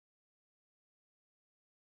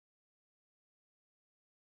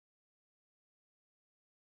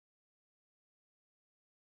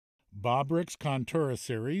Bobrick's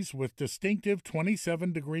ConturaSeries with distinctive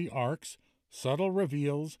 27-degree arcs, subtle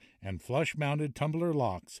reveals, and flush-mounted tumbler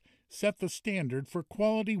locks set the standard for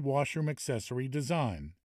quality washroom accessory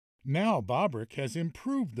design. Now Bobrick has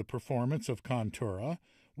improved the performance of Contura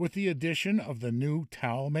with the addition of the new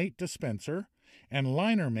TowelMate dispenser and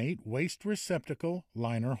LinerMate waste receptacle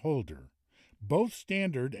liner holder, both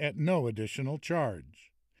standard at no additional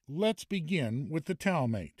charge. Let's begin with the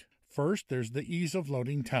TowelMate. First, there's the ease of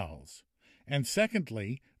loading towels, and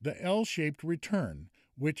secondly, the L-shaped return,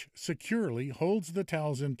 which securely holds the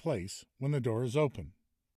towels in place when the door is open.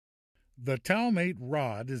 The TowelMate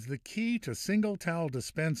rod is the key to single towel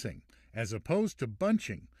dispensing, as opposed to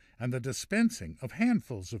bunching and the dispensing of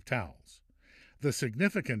handfuls of towels. The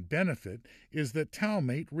significant benefit is that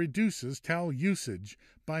TowelMate reduces towel usage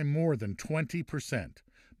by more than 20%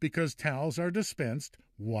 because towels are dispensed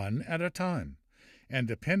one at a time. And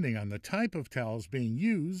depending on the type of towels being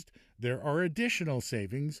used, there are additional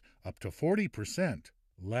savings up to 40%.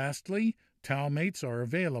 Lastly, TowelMates are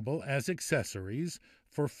available as accessories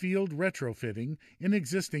for field retrofitting in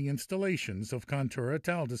existing installations of Contura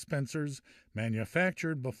towel dispensers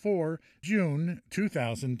manufactured before June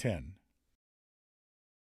 2010.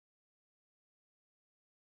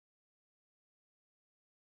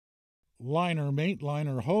 LinerMate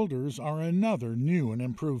liner holders are another new and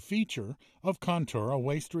improved feature of Contura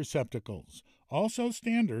waste receptacles, also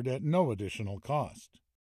standard at no additional cost.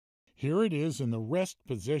 Here it is in the rest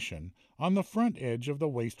position on the front edge of the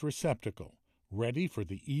waste receptacle, ready for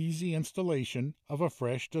the easy installation of a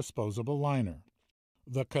fresh disposable liner.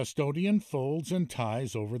 The custodian folds and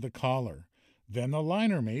ties over the collar. Then the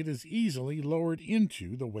LinerMate is easily lowered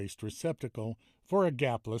into the waste receptacle for a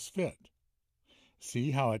gapless fit.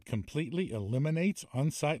 See how it completely eliminates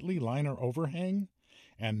unsightly liner overhang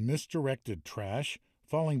and misdirected trash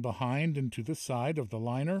falling behind and to the side of the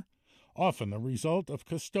liner, often the result of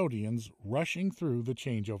custodians rushing through the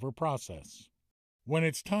changeover process. When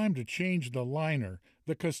it's time to change the liner,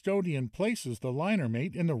 the custodian places the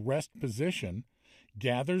LinerMate in the rest position,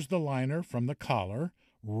 gathers the liner from the collar,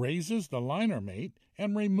 raises the LinerMate,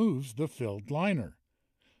 and removes the filled liner.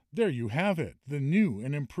 There you have it, the new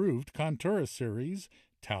and improved ConturaSeries,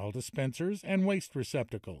 towel dispensers, and waste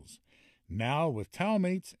receptacles. Now with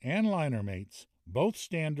TowelMates and LinerMates, both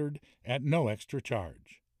standard at no extra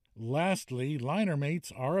charge. Lastly,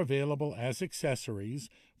 LinerMates are available as accessories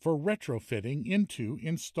for retrofitting into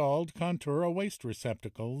installed Contura waste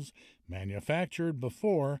receptacles manufactured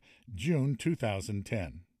before June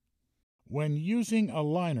 2010. When using a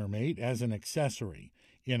LinerMate as an accessory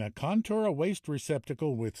in a Contura waste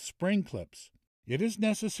receptacle with spring clips, it is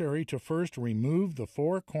necessary to first remove the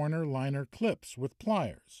four-corner liner clips with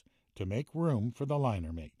pliers to make room for the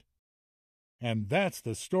LinerMate. And that's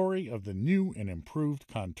the story of the new and improved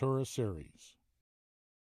ConturaSeries.